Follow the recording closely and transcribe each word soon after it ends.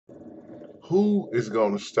Who is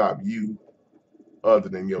going to stop you other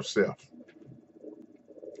than yourself?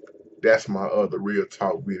 That's my other real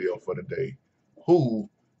talk video for the day. Who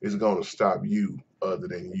is going to stop you other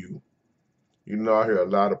than you? You know, I hear a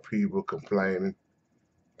lot of people complaining,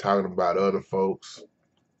 talking about other folks.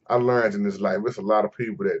 I learned in this life, it's a lot of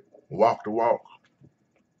people that walk the walk,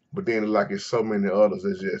 but then it's so many others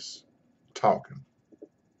that's just talking.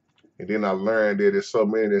 And then I learned that there's so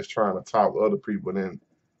many that's trying to talk other people into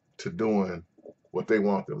doing what they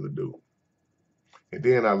want them to do. And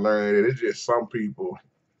then I learned that it's just some people,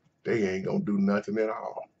 they ain't gonna do nothing at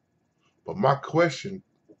all. But my question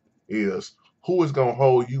is, who is gonna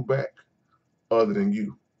hold you back other than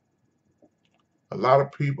you? A lot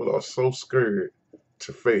of people are so scared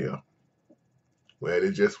to fail. Well,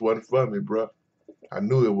 it just wasn't for me, bruh. I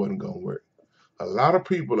knew it wasn't gonna work. A lot of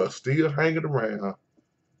people are still hanging around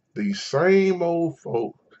these same old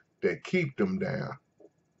folk that keep them down.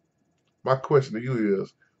 My question to you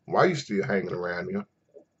is, why you still hanging around them?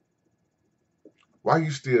 Why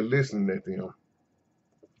you still listening to them?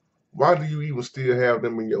 Why do you even still have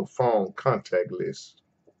them in your phone contact list?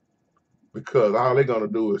 Because all they're gonna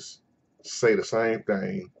do is say the same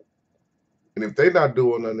thing. And if they're not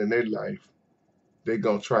doing nothing in their life, they're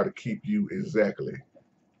gonna try to keep you exactly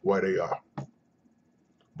where they are.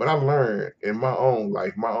 But I learned in my own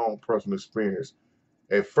life, my own personal experience,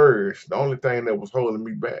 at first, the only thing that was holding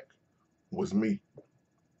me back was me.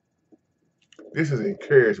 This is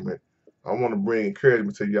encouragement. I want to bring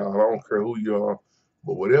encouragement to y'all. I don't care who you are,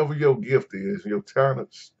 but whatever your gift is, your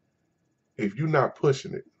talents, if you're not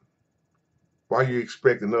pushing it, why are you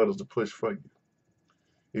expecting others to push for you?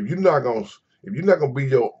 If you're not gonna be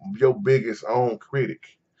your biggest own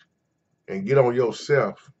critic and get on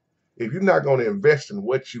yourself, if you're not gonna invest in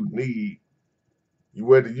what you need,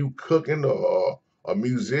 whether you cooking or a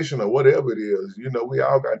musician or whatever it is, we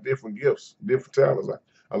all got different gifts, different talents.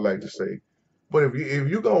 I like to say, but if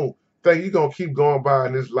you gonna think you're gonna keep going by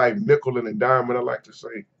in this life nickel and diamond, I like to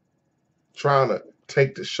say, trying to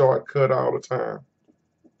take the shortcut all the time,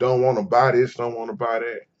 don't want to buy this, don't want to buy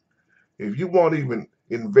that. If you won't even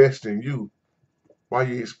invest in you, why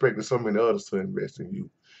you expecting so many others to invest in you?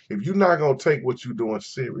 If you're not gonna take what you're doing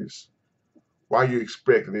serious, why you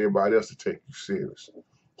expecting everybody else to take you serious?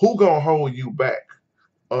 Who gonna hold you back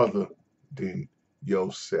other than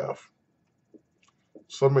yourself?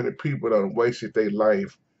 So many people done wasted their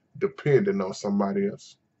life depending on somebody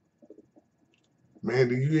else. Man,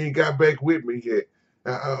 you ain't got back with me yet.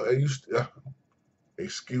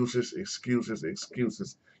 Excuses, excuses,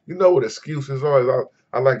 excuses. You know what excuses are?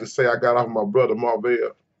 I like to say I got off my brother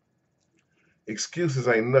Marvell. Excuses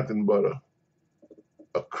ain't nothing but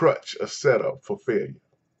a crutch, a setup for failure.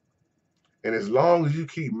 And as long as you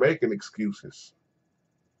keep making excuses,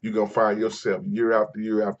 you're going to find yourself year after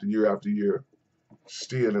year after year after year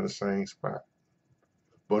still in the same spot.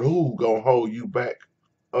 But who going to hold you back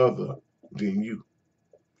other than you?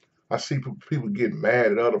 I see people getting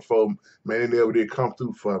mad at other folks. Man, they never did come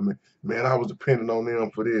through for me. Man, I was depending on them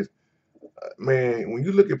for this. Man, when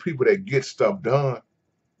you look at people that get stuff done,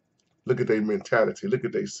 look at their mentality, look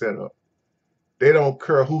at their setup. They don't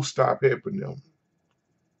care who stopped helping them.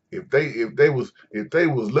 If they was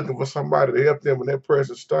looking for somebody to help them and that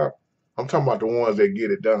person stopped, I'm talking about the ones that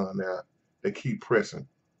get it done now. They keep pressing.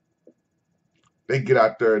 They get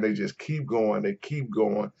out there and they just keep going. They keep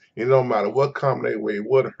going. It don't matter what come their way,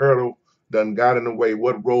 what hurdle done got in the way,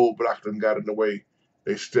 what roadblock done got in the way.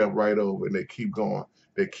 They step right over and they keep going.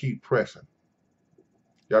 They keep pressing.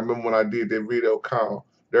 Y'all remember when I did that video call?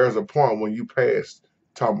 There's a point when you passed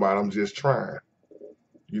talking about I'm just trying.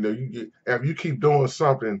 After you keep doing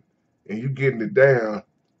something and you getting it down,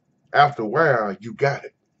 after a while you got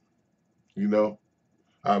it. You know,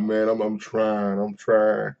 man, I'm trying, I'm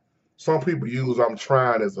trying. Some people use I'm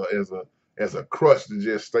trying as a crutch to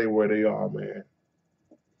just stay where they are, man.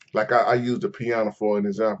 Like I use the piano for an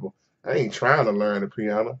example. I ain't trying to learn the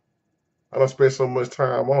piano. I don't spend so much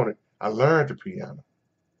time on it. I learned the piano.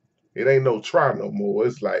 It ain't no try no more.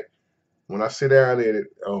 It's like when I sit down at it,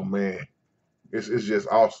 oh man, it's just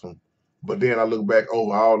awesome. But then I look back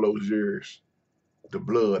over all those years, the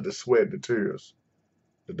blood, the sweat, the tears,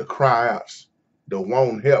 the cry outs, the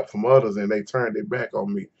wanting help from others, and they turned their back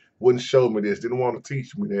on me, wouldn't show me this, didn't want to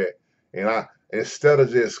teach me that. And I instead of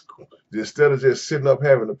just sitting up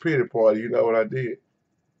having a pity party, you know what I did?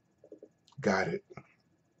 Got it.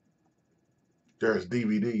 There's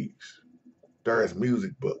DVDs, there's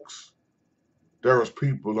music books. There was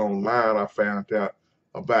people online I found out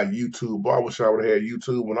about YouTube. Boy, I wish I would have had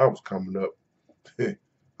YouTube when I was coming up.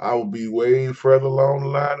 I would be way further along the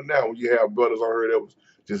line than now when you have brothers on here that was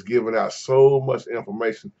just giving out so much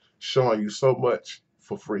information, showing you so much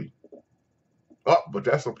for free. Oh, but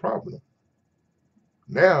that's a problem.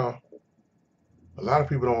 Now, a lot of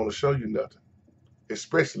people don't want to show you nothing,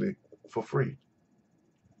 especially for free.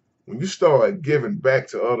 When you start giving back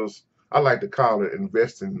to others, I like to call it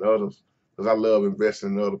investing in others because I love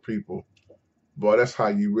investing in other people. Boy, that's how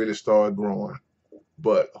you really start growing.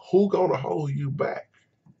 But who gonna hold you back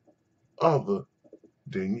other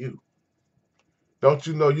than you? Don't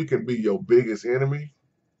you know you can be your biggest enemy?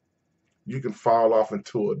 You can fall off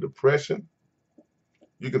into a depression.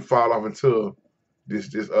 You can fall off into this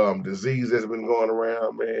disease that's been going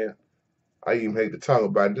around, man. I even hate to talk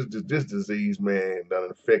about it. This disease, man, done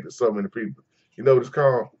affected so many people. You know what it's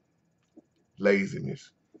called?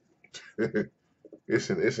 Laziness.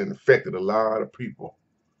 It's infected a lot of people.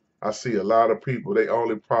 I see a lot of people, they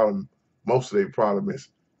only problem, most of their problem is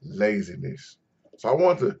laziness. So I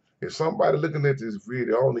want to, if somebody looking at this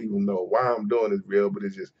video, I don't even know why I'm doing this video, but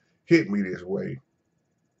it just hit me this way.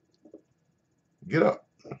 Get up.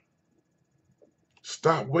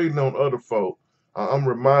 Stop waiting on other folk. I'm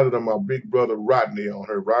reminded of my big brother Rodney on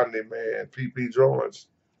her. Rodney, man, PP Drawings.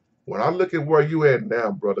 When I look at where you at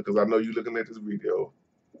now, brother, because I know you looking at this video,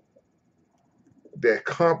 that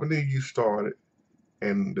company you started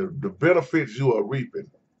and the benefits you are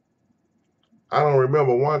reaping. I don't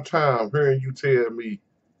remember one time hearing you tell me,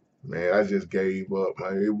 man, I just gave up,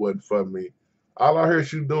 man. It wasn't for me. All I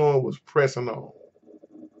heard you doing was pressing on.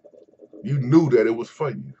 You knew that it was for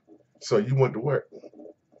you. So you went to work.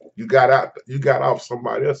 You got off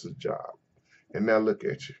somebody else's job. And now look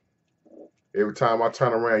at you. Every time I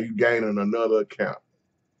turn around, you gaining another account.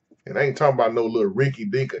 And I ain't talking about no little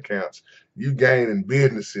rinky-dink accounts. You gaining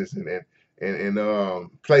businesses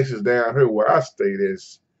and places down here where I stay.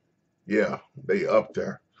 Yeah, they up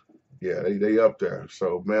there. Yeah, they up there.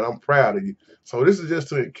 So man, I'm proud of you. So this is just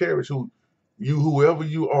to encourage whoever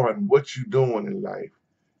you are and what you doing in life.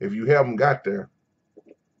 If you haven't got there,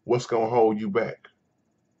 what's gonna hold you back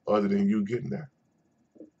other than you getting there?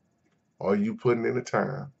 Are you putting in the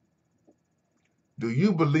time? Do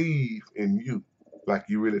you believe in you like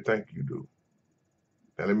you really think you do?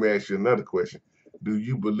 Now let me ask you another question. Do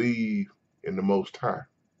you believe in the Most High?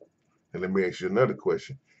 And let me ask you another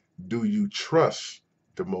question. Do you trust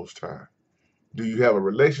the Most High? Do you have a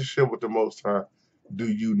relationship with the Most High? Do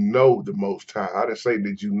you know the Most High? I didn't say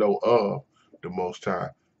did you know of the Most High.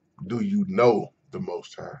 Do you know the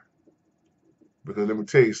Most High? Because let me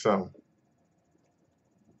tell you something.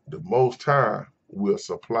 The Most High will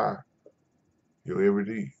supply your every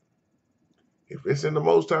need. If it's in the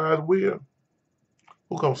Most High's will,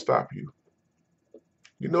 who gonna stop you?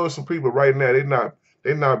 You know, some people right now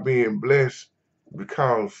they not being blessed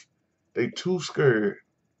because they too scared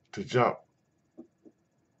to jump.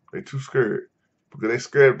 They too scared because they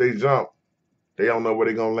scared if they jump, they don't know where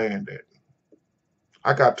they gonna land at.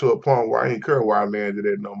 I got to a point where I ain't care where I landed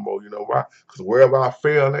at no more. You know why? Because wherever I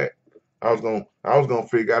fell at, I was gonna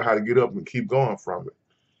figure out how to get up and keep going from it.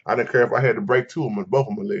 I didn't care if I had to break both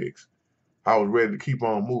of my legs. I was ready to keep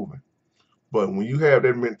on moving. But when you have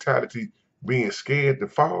that mentality, being scared to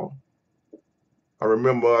fall, I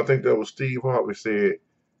remember I think that was Steve Harvey said,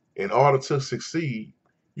 in order to succeed,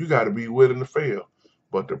 you got to be willing to fail.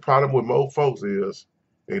 But the problem with most folks is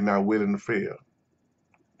they're not willing to fail.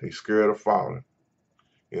 They scared of falling.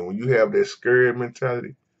 And when you have that scared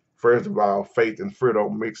mentality, first of all, faith and fear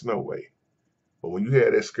don't mix no way. But when you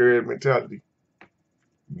have that scared mentality,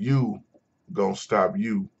 you gonna stop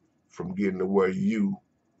you from getting to where you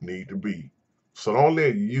need to be. So don't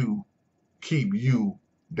let you keep you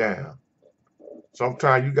down.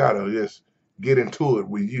 Sometimes you gotta just get into it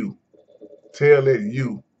with you. Tell that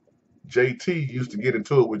you. JT used to get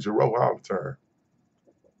into it with Jerome all the time.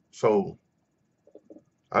 So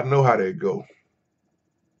I know how that go.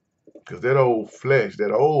 Cause that old flesh,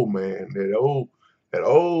 that old man, that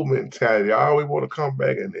old mentality, I always want to come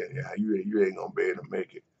back and then, yeah, you ain't gonna be able to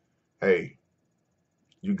make it. Hey,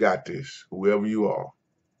 you got this. Whoever you are,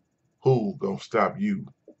 who gonna stop you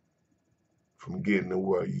from getting to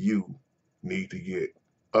where you need to get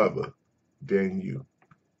other than you?